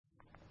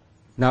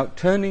Now,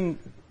 turning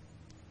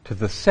to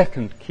the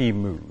second key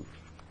move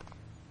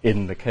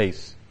in the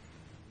case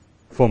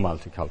for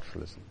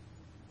multiculturalism,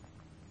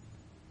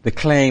 the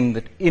claim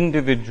that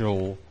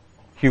individual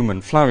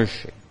human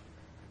flourishing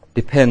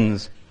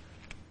depends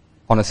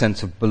on a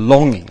sense of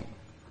belonging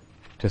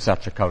to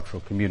such a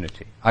cultural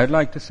community. I'd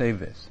like to say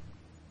this.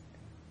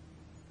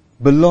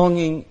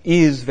 Belonging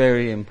is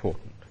very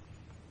important.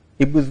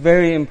 It was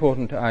very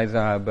important to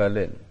Isaiah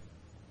Berlin.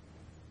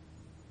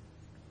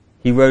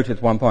 He wrote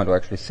at one point, or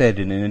actually said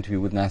in an interview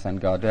with Nathan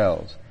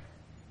Gardels,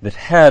 that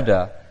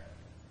Herder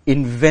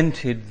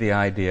invented the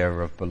idea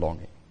of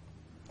belonging.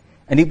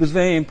 And it was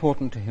very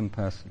important to him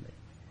personally.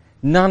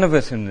 None of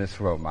us in this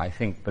room, I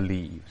think,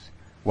 believes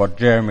what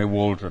Jeremy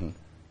Waldron,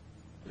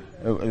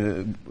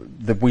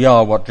 that we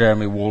are what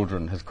Jeremy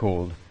Waldron has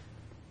called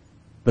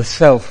the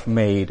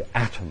self-made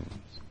atoms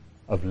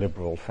of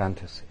liberal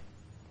fantasy.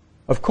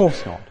 Of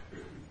course not.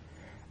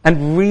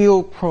 And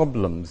real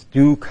problems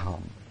do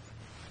come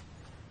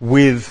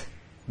with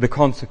the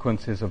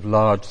consequences of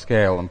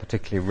large-scale and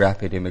particularly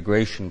rapid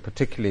immigration,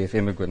 particularly if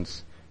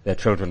immigrants, their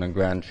children and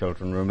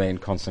grandchildren, remain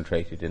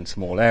concentrated in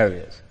small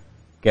areas,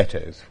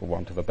 ghettos, for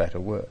want of a better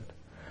word.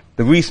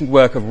 The recent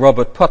work of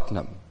Robert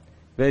Putnam,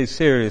 very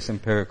serious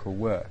empirical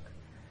work,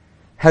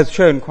 has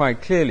shown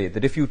quite clearly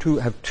that if you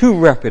have too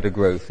rapid a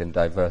growth in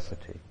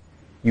diversity,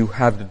 you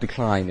have the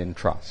decline in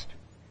trust,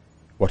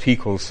 what he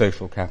calls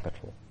social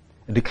capital,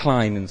 a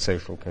decline in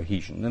social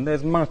cohesion. And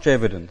there's much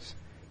evidence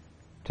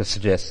to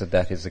suggest that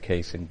that is the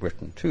case in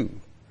Britain too.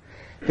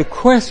 The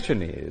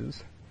question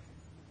is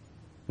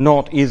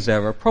not is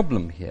there a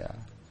problem here,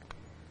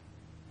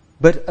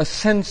 but a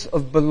sense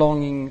of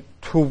belonging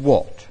to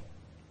what?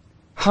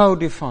 How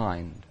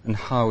defined and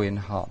how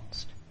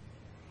enhanced?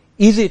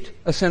 Is it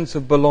a sense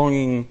of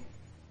belonging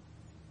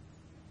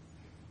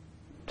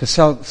to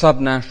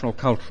subnational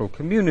cultural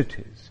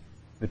communities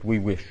that we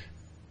wish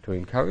to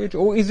encourage,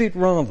 or is it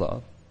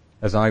rather,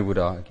 as I would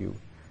argue,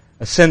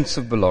 a sense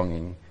of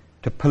belonging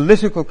to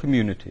political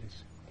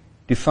communities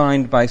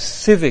defined by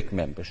civic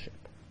membership,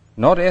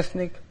 not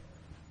ethnic,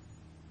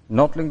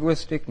 not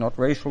linguistic, not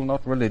racial,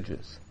 not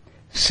religious,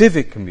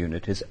 civic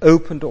communities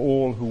open to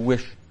all who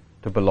wish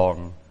to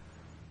belong,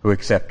 who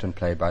accept and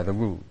play by the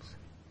rules.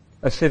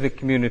 A civic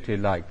community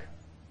like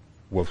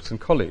Wolfson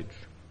College,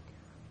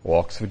 or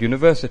Oxford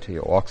University,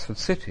 or Oxford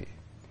City,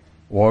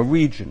 or a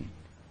region,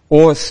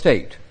 or a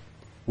state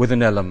with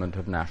an element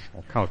of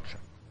national culture.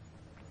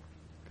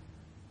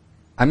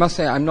 I must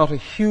say I'm not a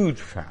huge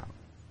fan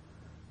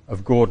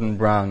of Gordon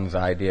Brown's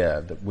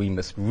idea that we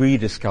must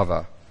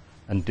rediscover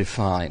and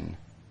define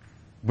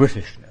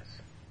Britishness.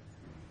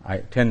 I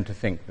tend to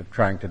think that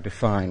trying to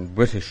define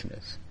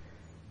Britishness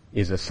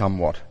is a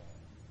somewhat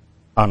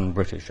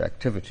un-British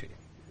activity.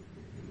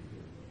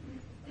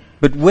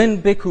 But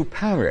when Bhikkhu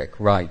Parekh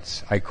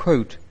writes, I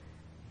quote,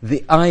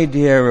 "The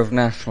idea of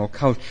national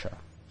culture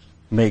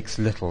makes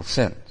little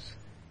sense,"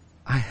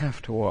 I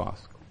have to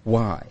ask,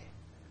 why?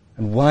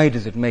 And why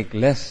does it make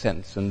less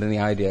sense than the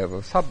idea of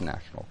a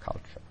subnational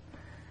culture?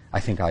 I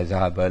think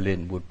Isaiah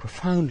Berlin would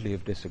profoundly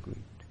have disagreed.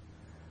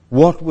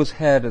 What was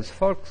Herder's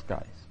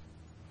Volksgeist?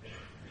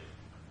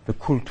 The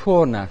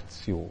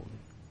Kulturnation,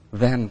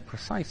 then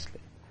precisely,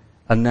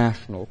 a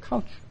national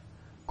culture.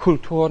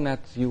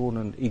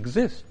 Kulturnationen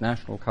exist,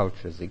 national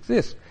cultures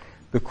exist.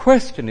 The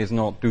question is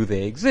not do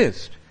they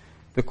exist.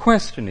 The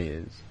question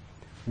is,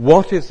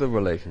 what is the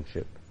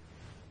relationship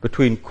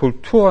between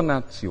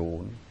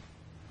Kulturnation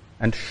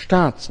and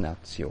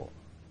Staatsnation?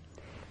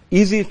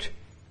 Is it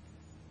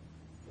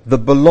the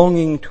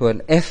belonging to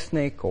an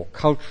ethnic or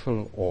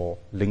cultural or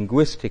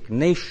linguistic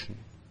nation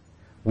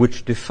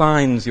which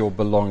defines your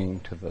belonging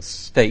to the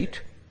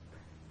state,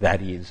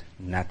 that is,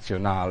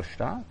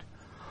 Nationalstaat?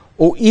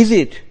 Or is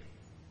it,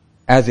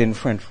 as in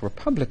French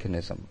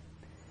republicanism,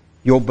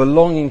 your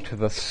belonging to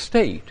the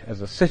state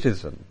as a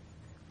citizen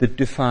that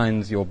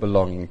defines your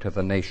belonging to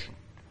the nation,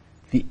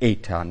 the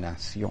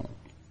État-nation?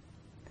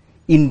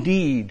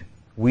 Indeed,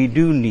 we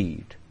do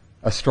need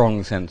a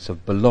strong sense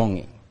of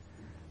belonging,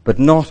 but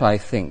not, I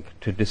think,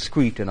 to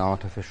discrete and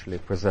artificially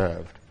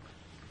preserved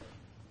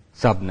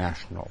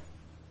subnational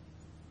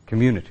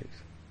communities.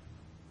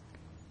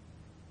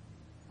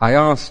 I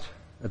asked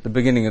at the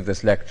beginning of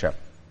this lecture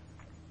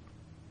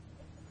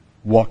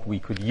what we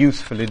could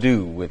usefully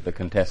do with the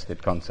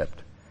contested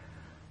concept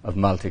of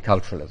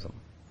multiculturalism.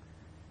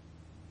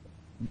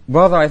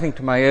 Rather, I think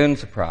to my own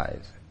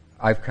surprise,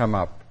 I've come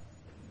up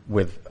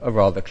with a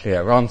rather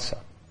clear answer.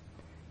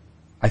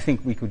 I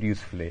think we could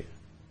usefully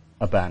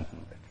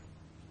abandon it.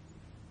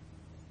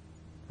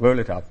 Roll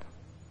it up,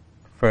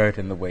 throw it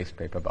in the waste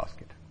paper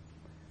basket.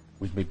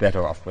 We'd be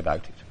better off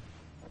without it.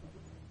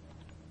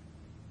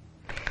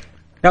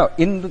 Now,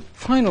 in the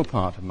final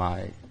part of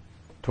my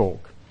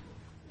talk,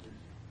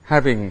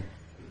 having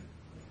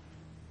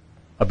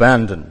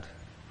abandoned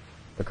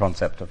the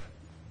concept of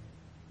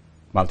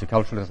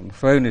multiculturalism,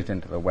 thrown it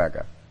into the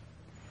wagger,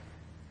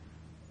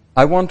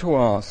 I want to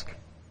ask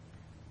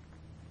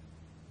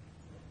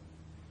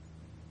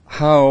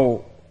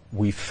how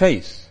we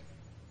face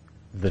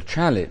the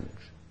challenge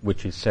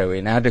which is so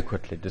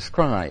inadequately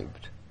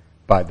described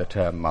by the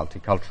term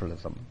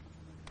multiculturalism,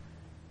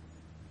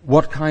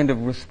 what kind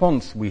of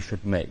response we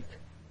should make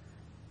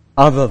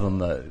other than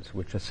those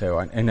which are so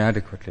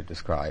inadequately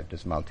described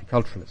as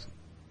multiculturalism.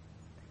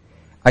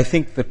 I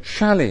think the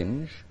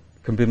challenge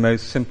can be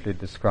most simply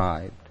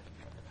described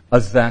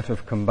as that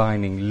of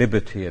combining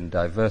liberty and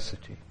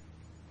diversity.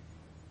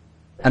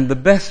 And the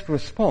best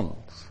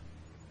response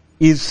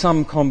is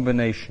some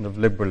combination of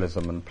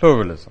liberalism and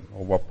pluralism,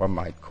 or what one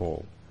might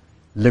call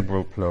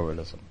liberal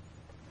pluralism,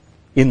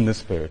 in the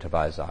spirit of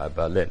Isaiah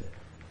Berlin.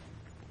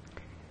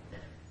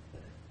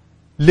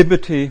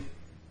 Liberty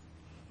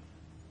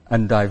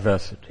and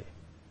diversity.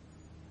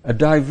 A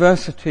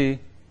diversity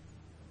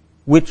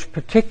which,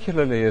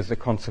 particularly as a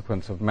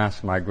consequence of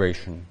mass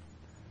migration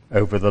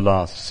over the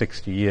last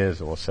 60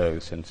 years or so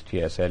since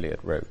T.S. Eliot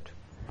wrote,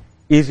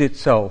 is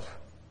itself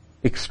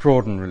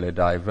extraordinarily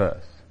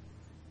diverse.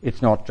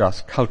 It's not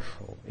just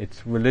cultural,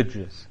 it's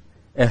religious,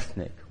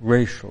 ethnic,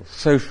 racial,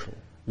 social,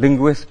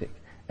 linguistic,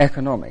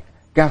 economic,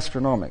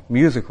 gastronomic,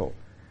 musical,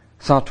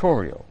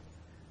 sartorial,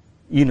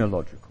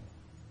 enological.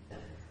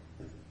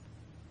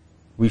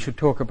 We should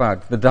talk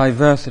about the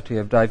diversity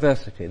of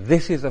diversity.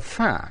 This is a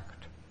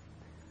fact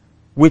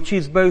which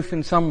is both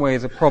in some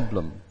ways a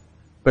problem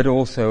but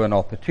also an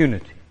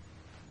opportunity.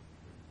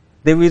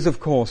 There is, of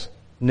course,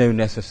 no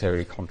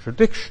necessary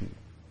contradiction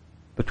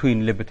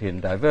between liberty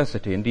and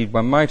diversity. Indeed,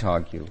 one might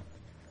argue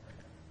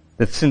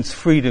that since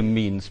freedom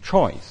means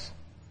choice,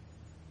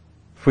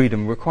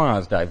 freedom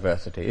requires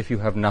diversity. If you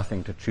have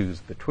nothing to choose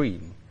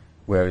between,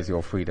 where is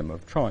your freedom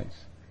of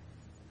choice?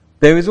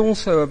 There is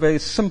also a very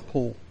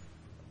simple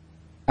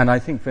and I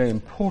think very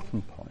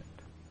important point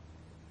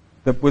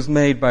that was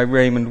made by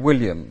Raymond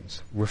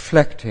Williams,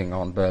 reflecting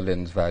on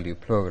Berlin's value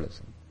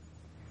pluralism.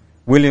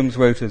 Williams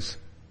wrote as,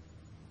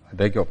 I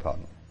beg your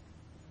pardon,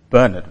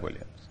 Bernard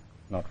Williams,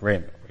 not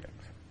Raymond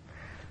Williams.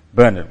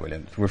 Bernard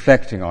Williams,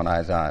 reflecting on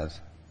Isaiah's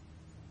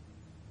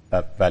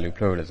value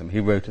pluralism, he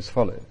wrote as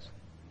follows: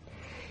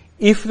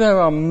 if there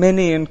are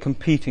many and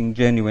competing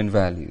genuine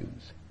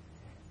values,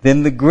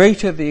 then the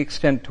greater the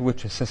extent to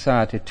which a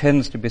society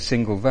tends to be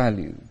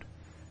single-valued,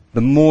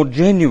 the more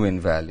genuine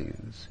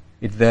values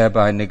it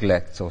thereby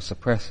neglects or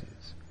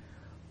suppresses.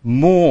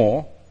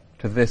 More,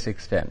 to this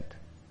extent,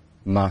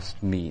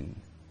 must mean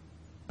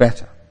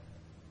better.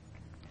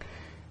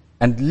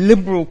 And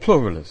liberal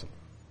pluralism,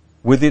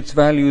 with its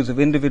values of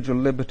individual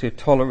liberty,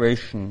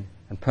 toleration,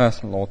 and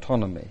personal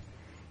autonomy,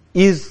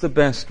 is the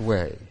best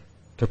way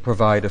to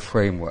provide a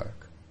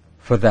framework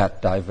for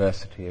that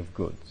diversity of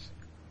goods,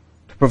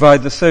 to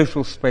provide the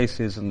social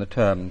spaces and the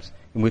terms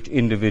in which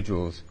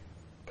individuals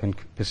can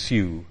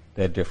pursue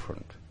their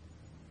different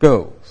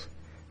goals.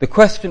 The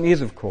question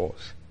is, of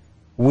course,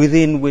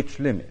 within which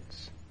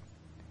limits,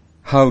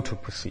 how to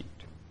proceed.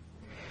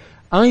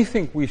 I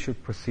think we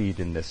should proceed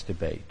in this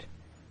debate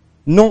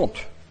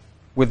not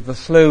with the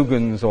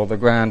slogans or the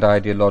grand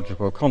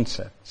ideological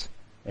concepts,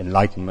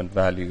 Enlightenment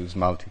values,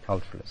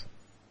 multiculturalism,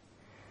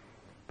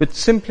 but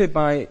simply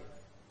by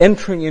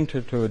entering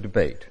into a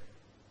debate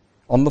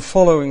on the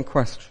following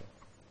question: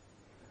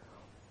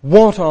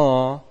 what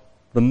are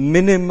the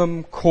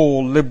minimum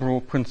core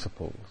liberal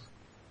principles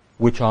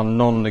which are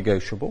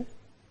non-negotiable?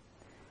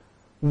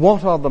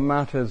 What are the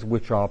matters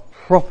which are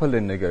properly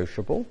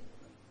negotiable?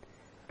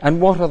 And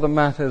what are the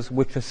matters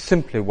which are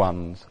simply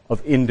ones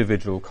of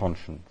individual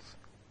conscience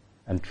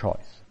and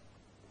choice?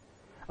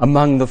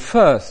 Among the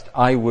first,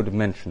 I would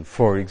mention,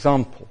 for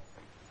example,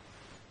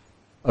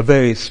 a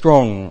very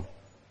strong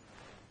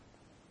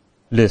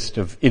list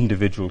of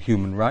individual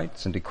human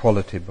rights and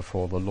equality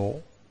before the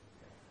law,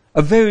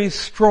 a very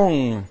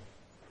strong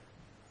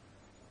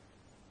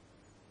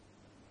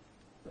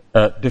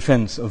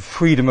defense of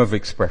freedom of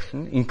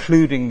expression,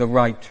 including the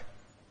right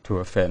to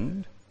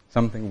offend,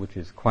 something which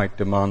is quite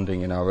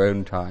demanding in our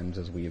own times,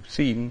 as we have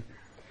seen,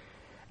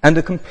 and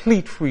a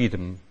complete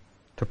freedom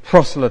to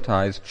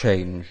proselytize,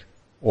 change,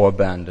 or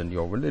abandon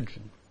your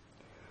religion.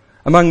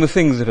 Among the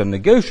things that are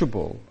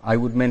negotiable, I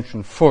would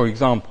mention, for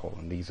example,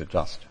 and these are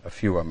just a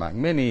few among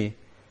many,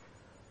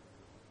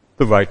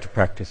 the right to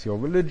practice your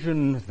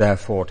religion,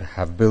 therefore to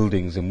have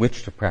buildings in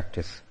which to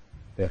practice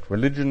that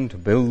religion, to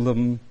build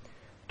them,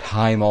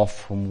 time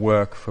off from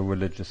work for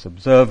religious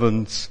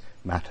observance,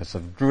 matters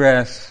of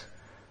dress,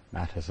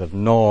 matters of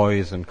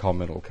noise and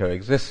communal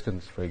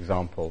coexistence, for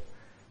example,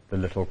 the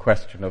little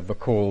question of the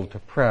call to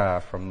prayer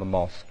from the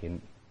mosque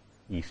in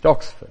East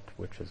Oxford,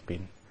 which has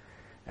been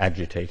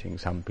agitating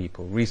some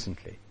people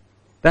recently.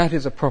 That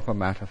is a proper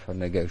matter for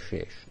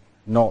negotiation,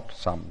 not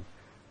some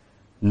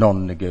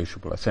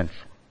non-negotiable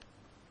essential.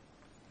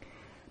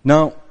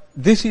 Now,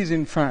 this is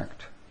in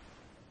fact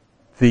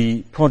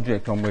the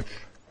project on which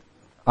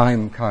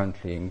I'm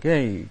currently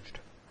engaged.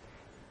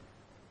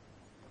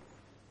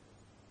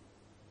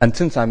 And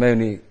since I'm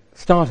only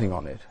starting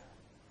on it,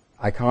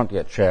 I can't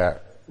yet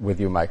share with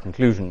you my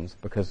conclusions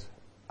because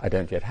I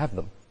don't yet have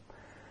them.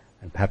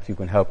 And perhaps you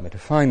can help me to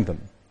find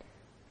them.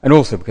 And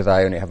also because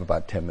I only have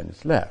about 10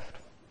 minutes left.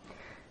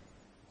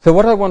 So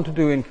what I want to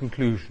do in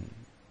conclusion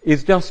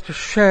is just to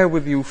share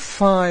with you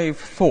 5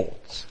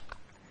 thoughts,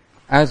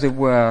 as it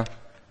were,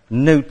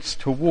 notes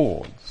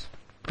towards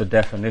the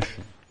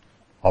definition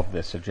of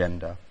this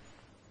agenda,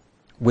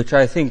 which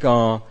I think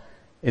are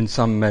in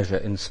some measure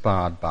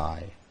inspired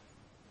by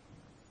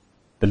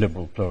the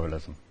liberal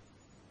pluralism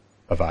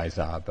of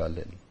Isaiah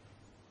Berlin.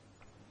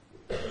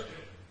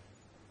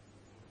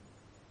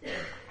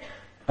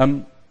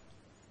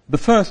 The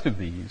first of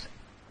these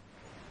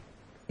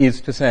is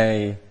to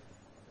say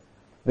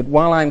that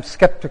while I'm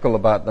skeptical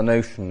about the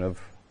notion of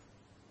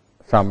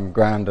some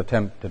grand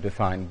attempt to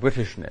define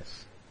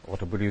Britishness or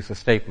to produce a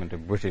statement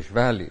of British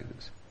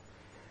values,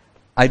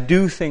 I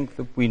do think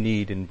that we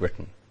need in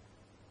Britain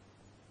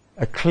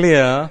a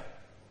clear,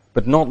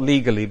 but not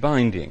legally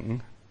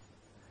binding,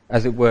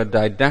 as it were,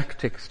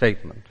 didactic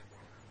statement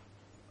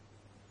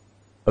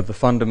of the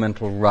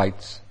fundamental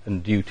rights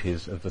and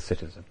duties of the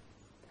citizen.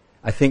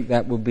 I think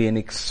that would be an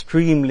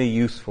extremely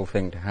useful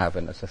thing to have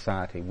in a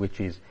society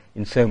which is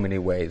in so many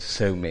ways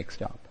so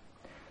mixed up.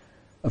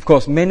 Of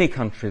course, many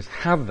countries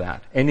have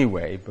that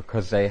anyway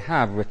because they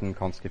have written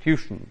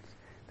constitutions.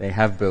 They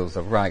have bills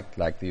of rights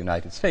like the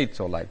United States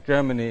or like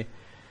Germany.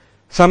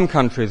 Some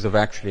countries have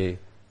actually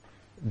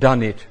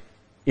done it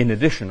in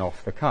addition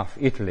off the cuff.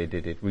 Italy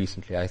did it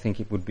recently. I think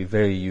it would be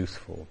very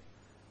useful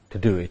to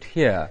do it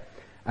here.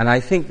 And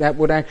I think that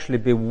would actually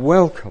be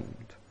welcomed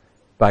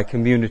by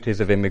communities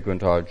of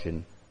immigrant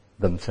origin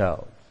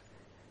themselves.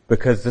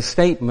 Because the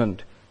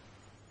statement,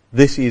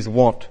 this is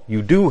what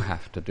you do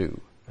have to do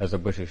as a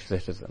British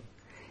citizen,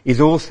 is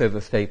also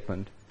the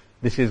statement,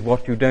 this is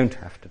what you don't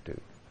have to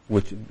do,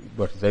 which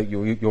is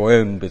your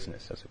own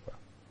business, as it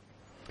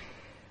were.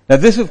 Now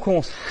this, of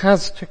course,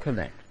 has to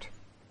connect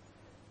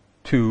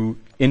to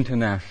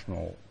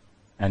international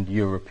and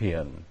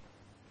European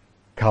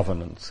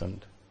governance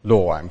and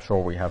law. I'm sure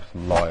we have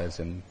some lawyers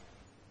in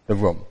the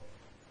room.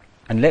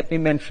 And let me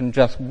mention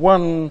just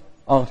one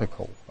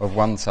article of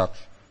one such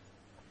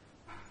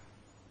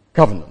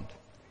covenant.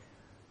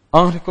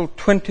 Article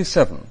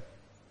 27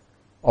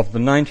 of the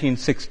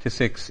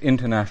 1966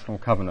 International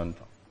Covenant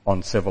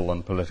on Civil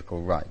and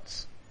Political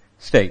Rights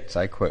states,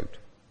 I quote,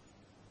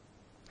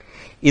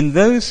 "In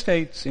those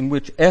states in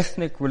which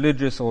ethnic,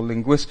 religious, or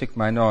linguistic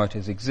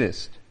minorities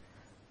exist,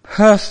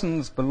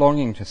 persons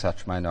belonging to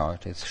such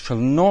minorities shall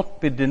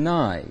not be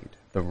denied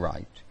the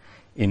right,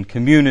 in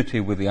community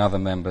with the other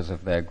members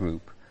of their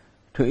group,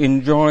 to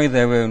enjoy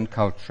their own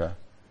culture,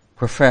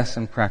 profess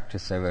and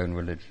practice their own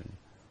religion,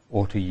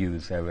 or to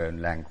use their own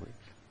language."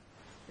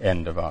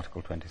 End of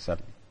Article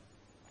 27.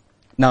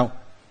 Now,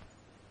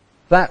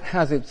 that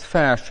has its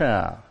fair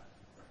share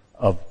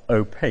of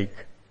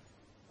opaque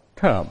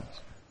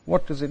terms.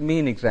 What does it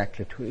mean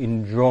exactly to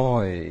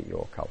enjoy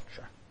your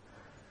culture?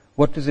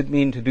 What does it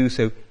mean to do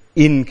so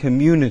in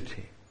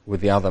community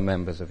with the other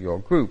members of your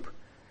group?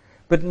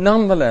 But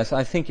nonetheless,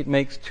 I think it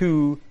makes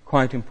 2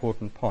 quite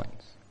important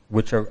points,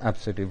 which are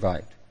absolutely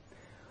right.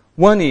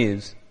 One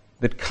is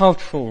that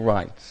cultural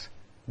rights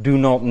do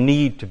not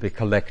need to be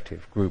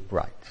collective group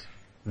rights.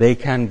 They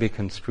can be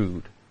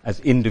construed as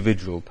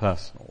individual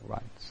personal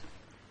rights.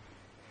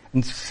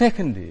 And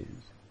second is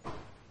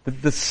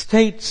that the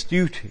state's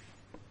duty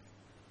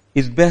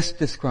is best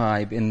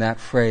described in that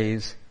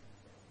phrase,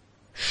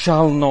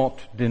 shall not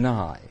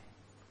deny.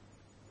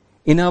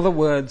 In other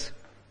words,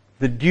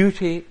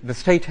 the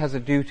state has a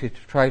duty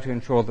to try to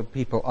ensure that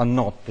people are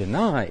not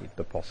denied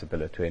the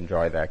possibility to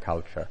enjoy their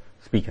culture,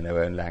 speak in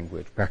their own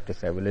language, practice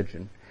their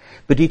religion,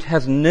 but it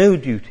has no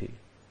duty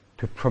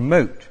to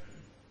promote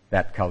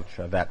that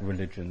culture, that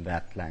religion,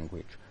 that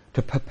language,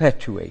 to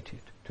perpetuate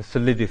it, to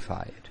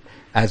solidify it,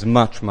 as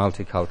much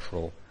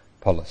multicultural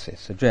policy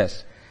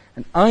suggests.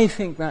 And I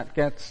think that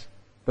gets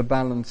the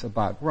balance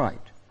about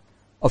right.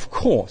 Of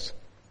course,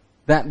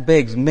 that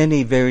begs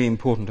many very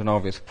important and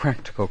obvious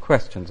practical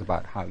questions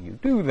about how you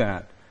do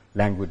that,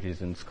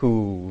 languages in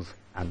schools,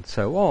 and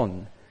so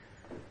on.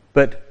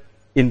 But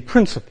in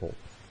principle,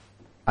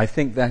 I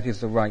think that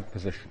is the right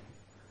position,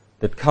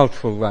 that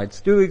cultural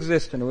rights do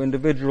exist and are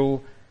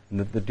individual, and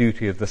that the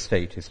duty of the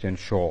state is to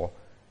ensure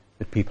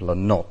that people are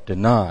not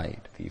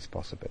denied these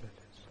possibilities.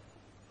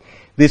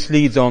 This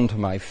leads on to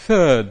my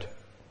third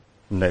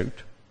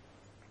note,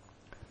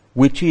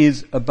 which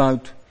is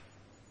about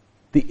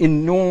the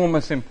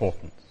enormous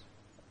importance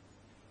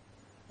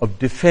of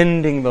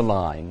defending the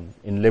line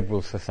in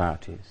liberal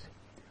societies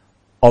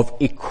of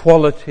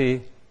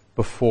equality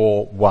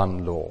before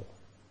one law.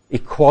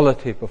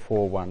 Equality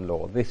before one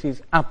law. This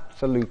is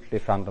absolutely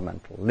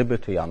fundamental.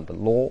 Liberty under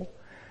law.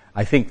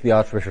 I think the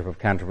Archbishop of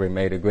Canterbury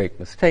made a great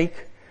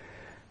mistake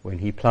when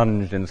he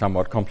plunged in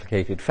somewhat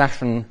complicated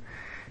fashion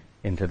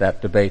into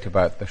that debate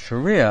about the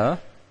Sharia.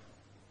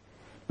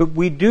 But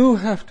we do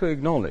have to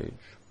acknowledge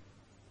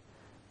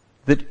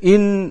that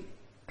in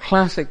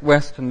classic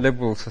Western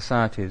liberal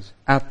societies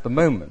at the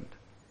moment,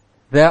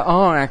 there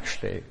are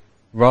actually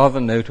rather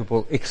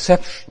notable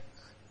exceptions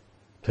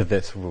to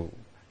this rule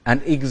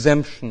and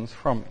exemptions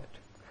from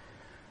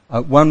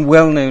it. One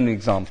well-known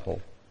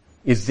example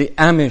is the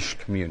Amish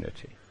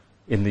community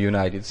in the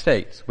United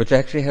States, which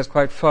actually has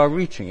quite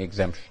far-reaching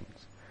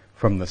exemptions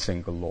from the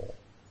single law.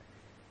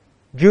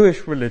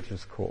 Jewish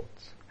religious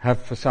courts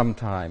have for some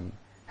time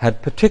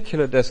had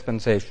particular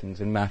dispensations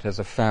in matters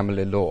of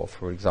family law,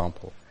 for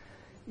example,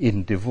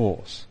 in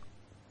divorce.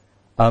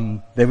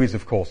 There is,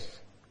 of course,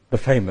 the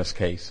famous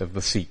case of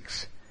the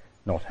Sikhs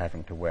not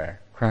having to wear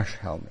crash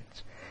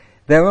helmets.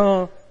 There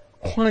are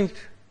quite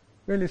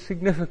really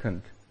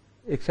significant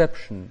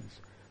exceptions,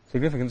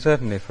 significant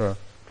certainly for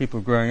people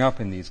growing up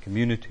in these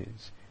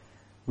communities,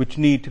 which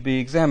need to be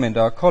examined.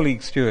 Our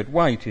colleague Stuart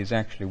White is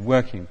actually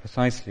working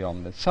precisely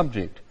on this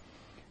subject,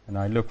 and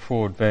I look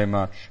forward very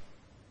much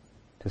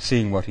to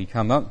seeing what he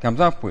comes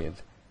up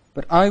with.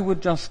 But I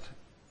would just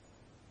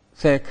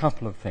say a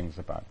couple of things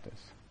about this.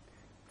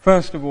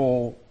 First of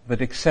all,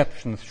 that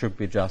exceptions should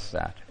be just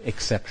that,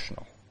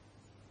 exceptional.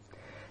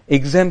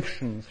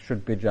 Exemptions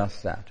should be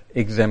just that,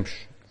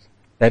 exemptions.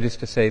 That is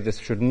to say, this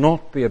should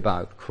not be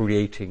about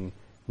creating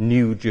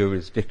new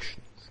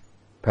jurisdictions,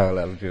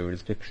 parallel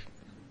jurisdictions,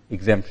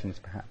 exemptions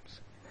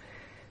perhaps.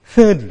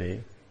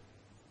 Thirdly,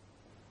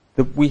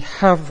 that we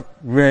have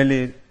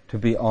really to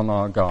be on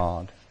our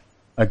guard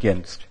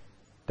against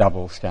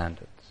double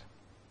standards.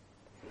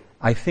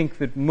 I think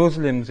that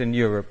Muslims in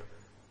Europe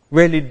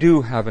really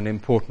do have an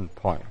important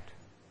point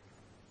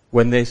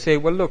when they say,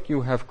 well, look,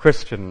 you have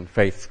Christian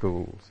faith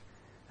schools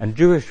and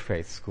Jewish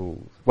faith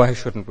schools. Why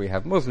shouldn't we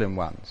have Muslim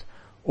ones?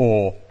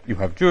 Or you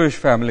have Jewish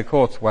family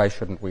courts. Why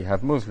shouldn't we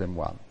have Muslim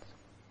ones?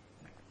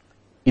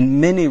 In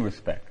many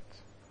respects,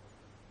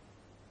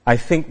 I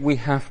think we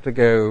have to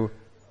go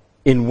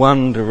in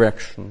one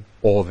direction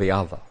or the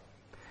other.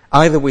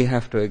 Either we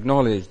have to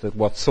acknowledge that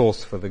what's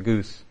sauce for the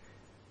goose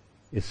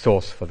is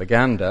sauce for the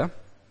gander,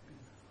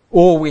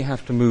 or we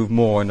have to move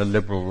more in a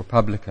liberal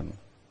Republican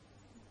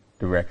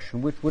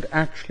direction, which would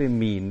actually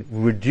mean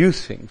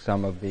reducing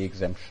some of the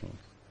exemptions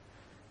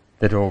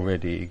that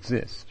already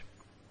exist.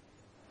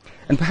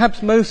 And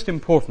perhaps most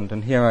important,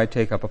 and here I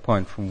take up a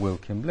point from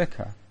William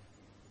Licker,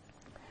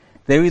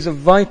 there is a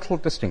vital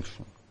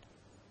distinction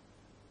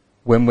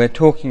when we're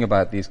talking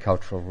about these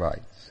cultural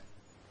rights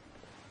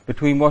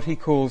between what he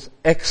calls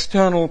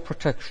external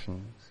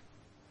protections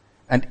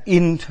and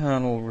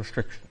internal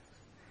restrictions.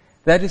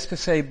 That is to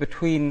say,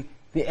 between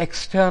the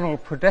external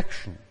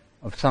protection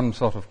of some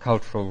sort of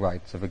cultural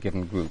rights of a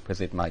given group, as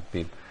it might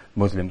be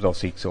Muslims or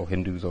Sikhs or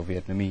Hindus or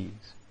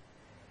Vietnamese,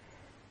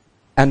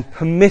 and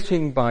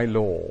permitting by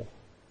law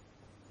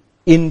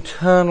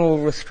internal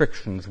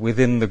restrictions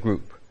within the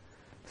group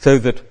so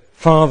that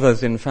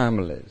fathers in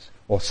families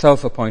or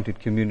self-appointed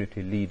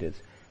community leaders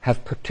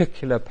have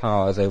particular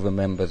powers over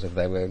members of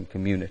their own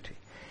community.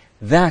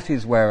 That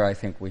is where I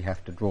think we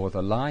have to draw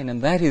the line,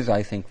 and that is,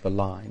 I think, the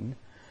line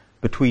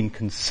between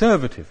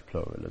conservative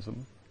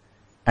pluralism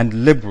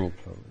and liberal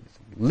pluralism.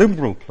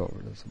 Liberal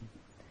pluralism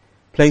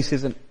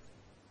places a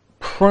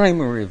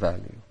primary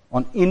value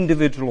on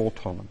individual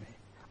autonomy,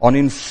 on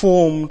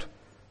informed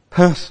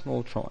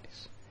personal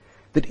choice,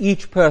 that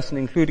each person,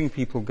 including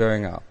people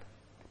growing up,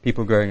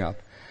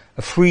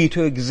 are free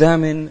to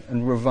examine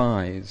and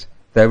revise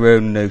their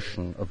own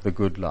notion of the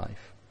good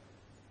life,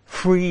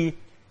 free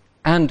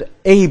and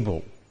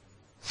able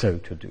so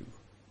to do.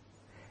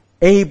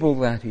 Able,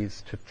 that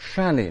is, to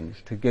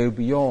challenge, to go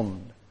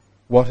beyond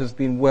what has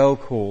been well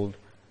called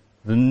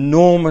the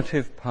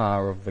normative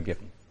power of the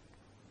given.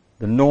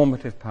 The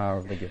normative power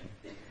of the given.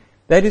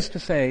 That is to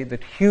say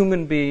that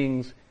human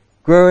beings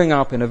growing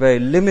up in a very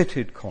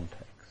limited context,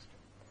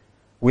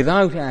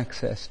 without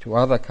access to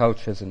other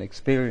cultures and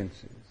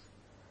experiences,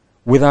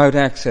 without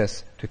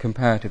access to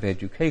comparative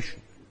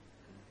education,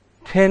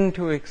 tend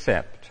to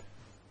accept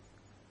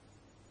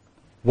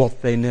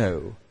what they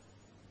know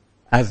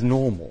as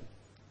normal.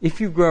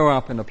 If you grow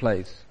up in a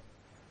place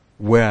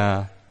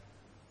where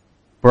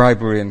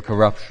bribery and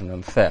corruption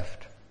and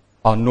theft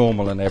are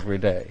normal and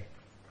everyday,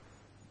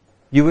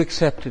 you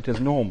accept it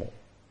as normal.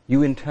 You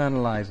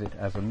internalize it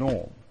as a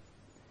norm.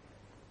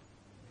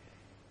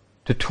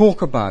 To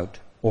talk about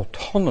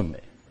autonomy,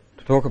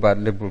 to talk about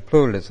liberal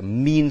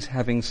pluralism, means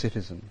having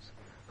citizens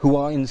who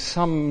are in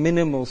some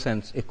minimal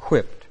sense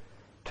equipped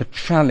to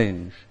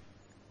challenge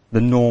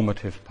the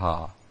normative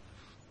power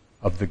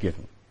of the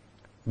given.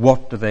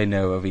 What do they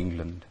know of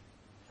England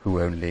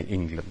who only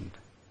England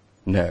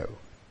know?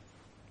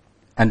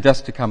 And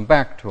just to come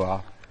back to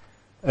our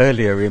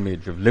earlier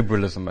image of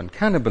liberalism and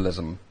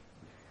cannibalism,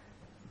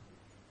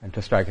 and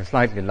to strike a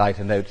slightly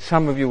lighter note,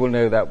 some of you will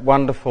know that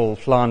wonderful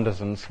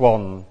Flanders and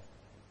Swan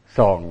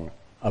song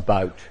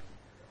about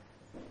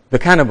the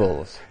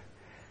cannibals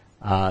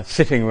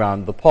sitting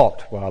round the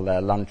pot while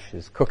their lunch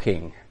is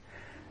cooking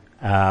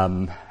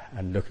and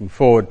looking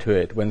forward to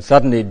it, when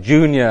suddenly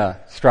Junior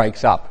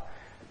strikes up.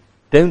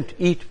 Don't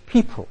eat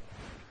people.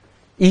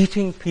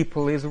 Eating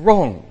people is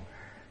wrong.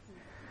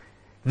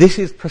 This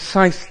is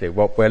precisely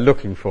what we're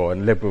looking for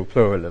in liberal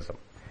pluralism.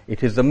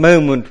 It is the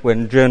moment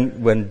when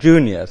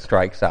Junior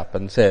strikes up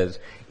and says,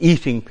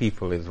 eating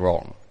people is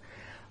wrong.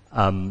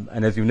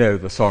 And as you know,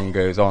 the song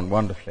goes on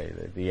wonderfully.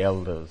 The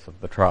elders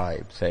of the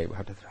tribe say,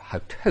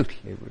 how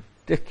totally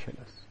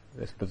ridiculous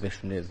this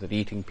position is, that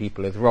eating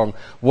people is wrong.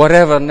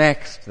 Whatever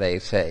next they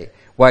say,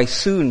 why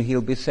soon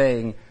he'll be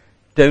saying,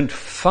 don't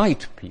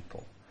fight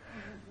people.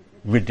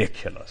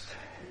 Ridiculous.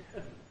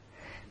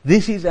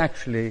 This is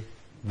actually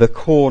the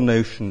core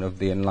notion of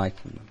the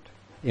Enlightenment.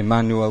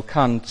 Immanuel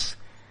Kant's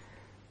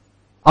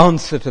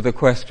answer to the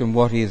question,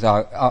 what is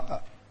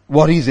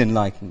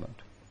Enlightenment?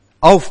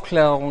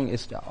 Aufklärung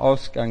ist der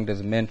Ausgang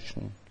des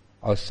Menschen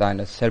aus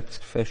seiner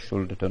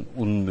selbstverschuldeten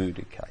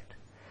Unmüdigkeit.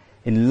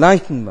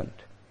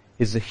 Enlightenment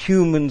is the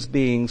humans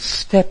being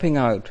stepping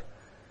out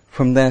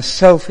from their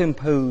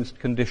self-imposed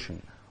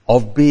condition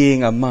of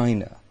being a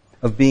minor,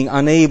 of being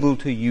unable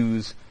to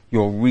use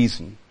your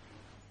reason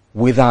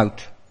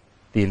without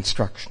the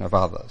instruction of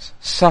others.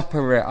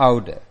 Sapere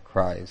aude,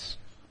 cries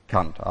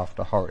Kant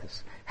after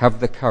Horace. Have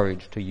the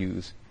courage to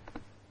use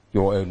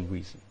your own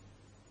reason.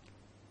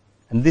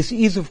 And this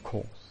is, of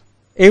course,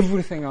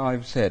 everything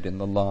I've said in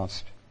the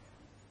last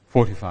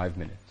 45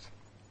 minutes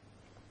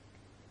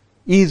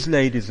is,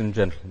 ladies and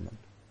gentlemen,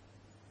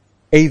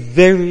 a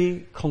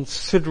very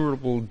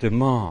considerable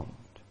demand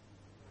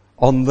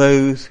on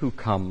those who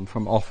come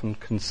from often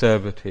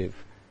conservative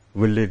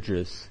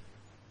religious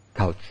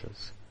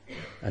cultures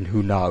and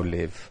who now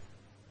live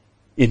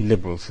in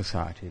liberal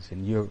societies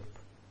in Europe.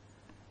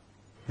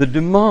 The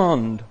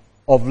demand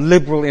of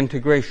liberal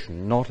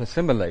integration, not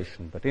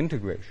assimilation, but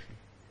integration,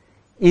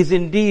 is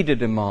indeed a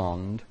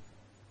demand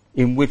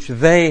in which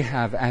they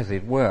have, as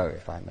it were,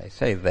 if I may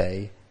say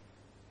they,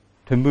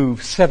 to move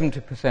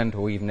 70%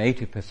 or even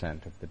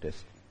 80% of the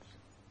distance.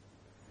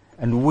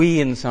 And we,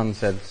 in some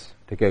sense,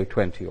 to go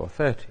 20 or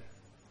 30.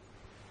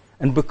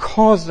 And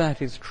because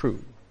that is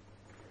true,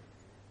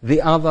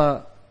 the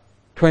other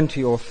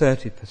 20 or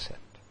 30%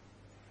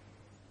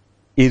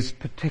 is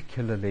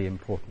particularly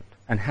important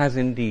and has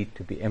indeed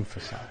to be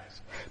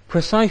emphasized,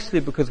 precisely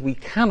because we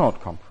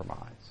cannot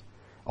compromise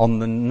on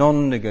the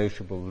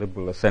non-negotiable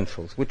liberal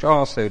essentials which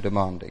are so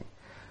demanding,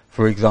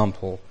 for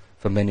example,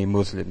 for many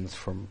Muslims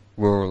from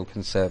rural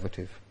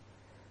conservative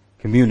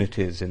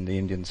communities in the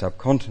Indian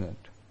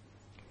subcontinent.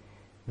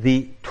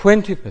 The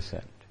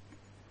 20%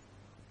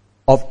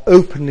 of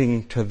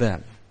opening to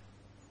them,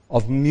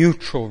 of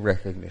mutual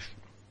recognition,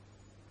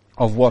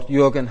 of what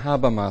Jürgen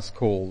Habermas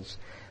calls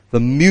the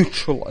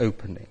mutual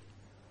opening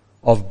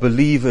of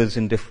believers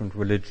in different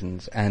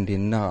religions and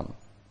in none.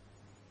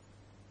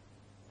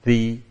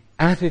 The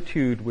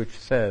attitude which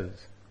says,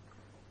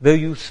 though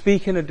you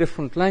speak in a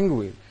different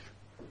language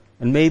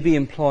and maybe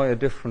employ a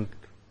different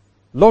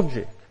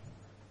logic,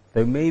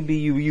 though maybe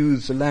you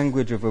use the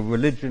language of a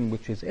religion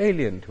which is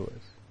alien to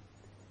us,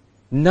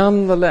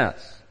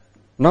 nonetheless,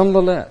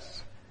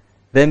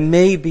 there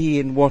may be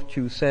in what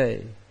you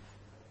say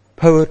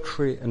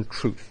poetry and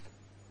truth,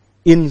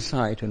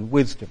 insight and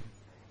wisdom,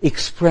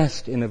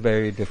 expressed in a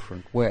very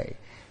different way.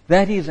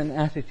 That is an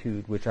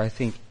attitude which I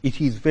think it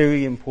is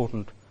very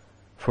important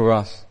for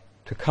us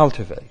to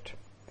cultivate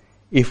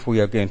if we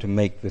are going to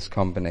make this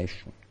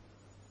combination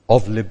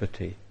of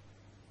liberty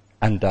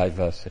and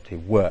diversity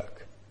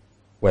work,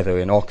 whether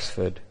in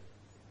Oxford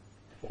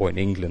or in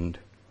England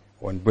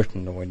or in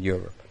Britain or in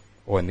Europe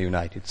or in the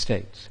United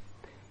States.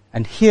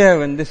 And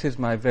here, and this is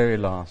my very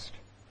last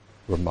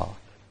remark,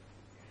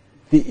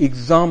 the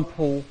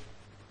example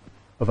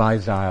of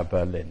Isaiah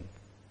Berlin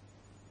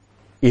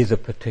is a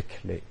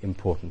particularly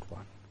important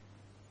one.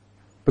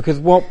 Because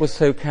what was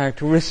so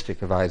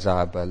characteristic of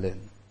Isaiah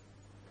Berlin,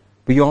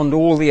 beyond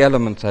all the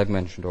elements I've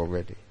mentioned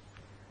already,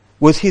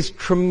 was his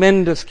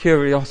tremendous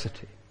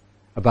curiosity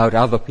about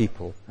other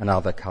people and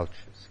other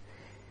cultures,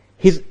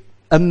 his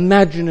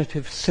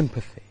imaginative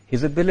sympathy,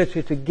 his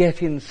ability to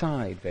get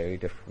inside very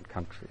different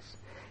countries.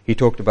 He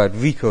talked about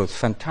Vico's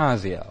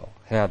Fantasia, or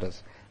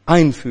Herder's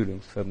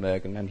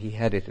Einfühlungsvermögen, and he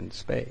had it in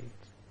spades.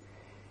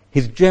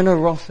 His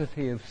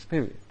generosity of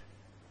spirit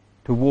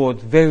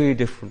towards very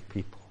different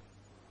people.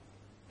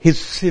 His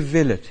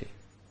civility,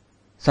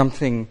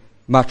 something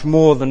much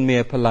more than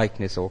mere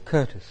politeness or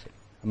courtesy,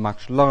 a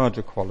much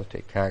larger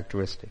quality,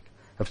 characteristic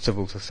of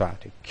civil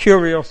society.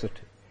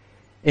 Curiosity,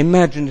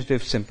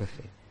 imaginative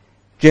sympathy,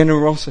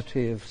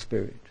 generosity of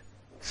spirit,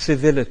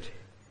 civility.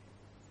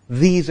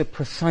 These are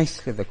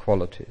precisely the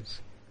qualities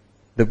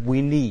that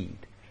we need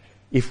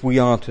if we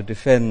are to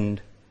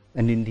defend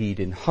and indeed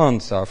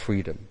enhance our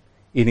freedom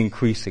in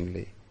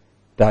increasingly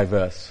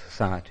diverse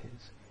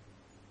societies.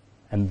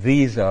 And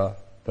these are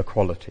the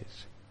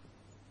qualities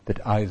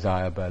that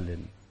Isaiah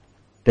Berlin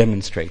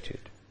demonstrated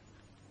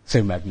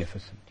so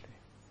magnificently.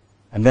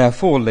 And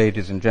therefore,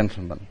 ladies and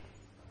gentlemen,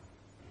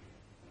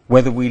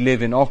 whether we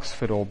live in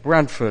Oxford or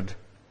Bradford,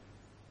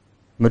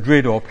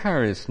 Madrid or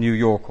Paris, New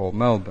York or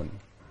Melbourne,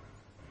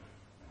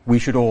 we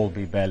should all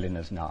be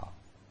Berliners now.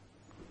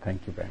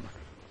 Thank you very much.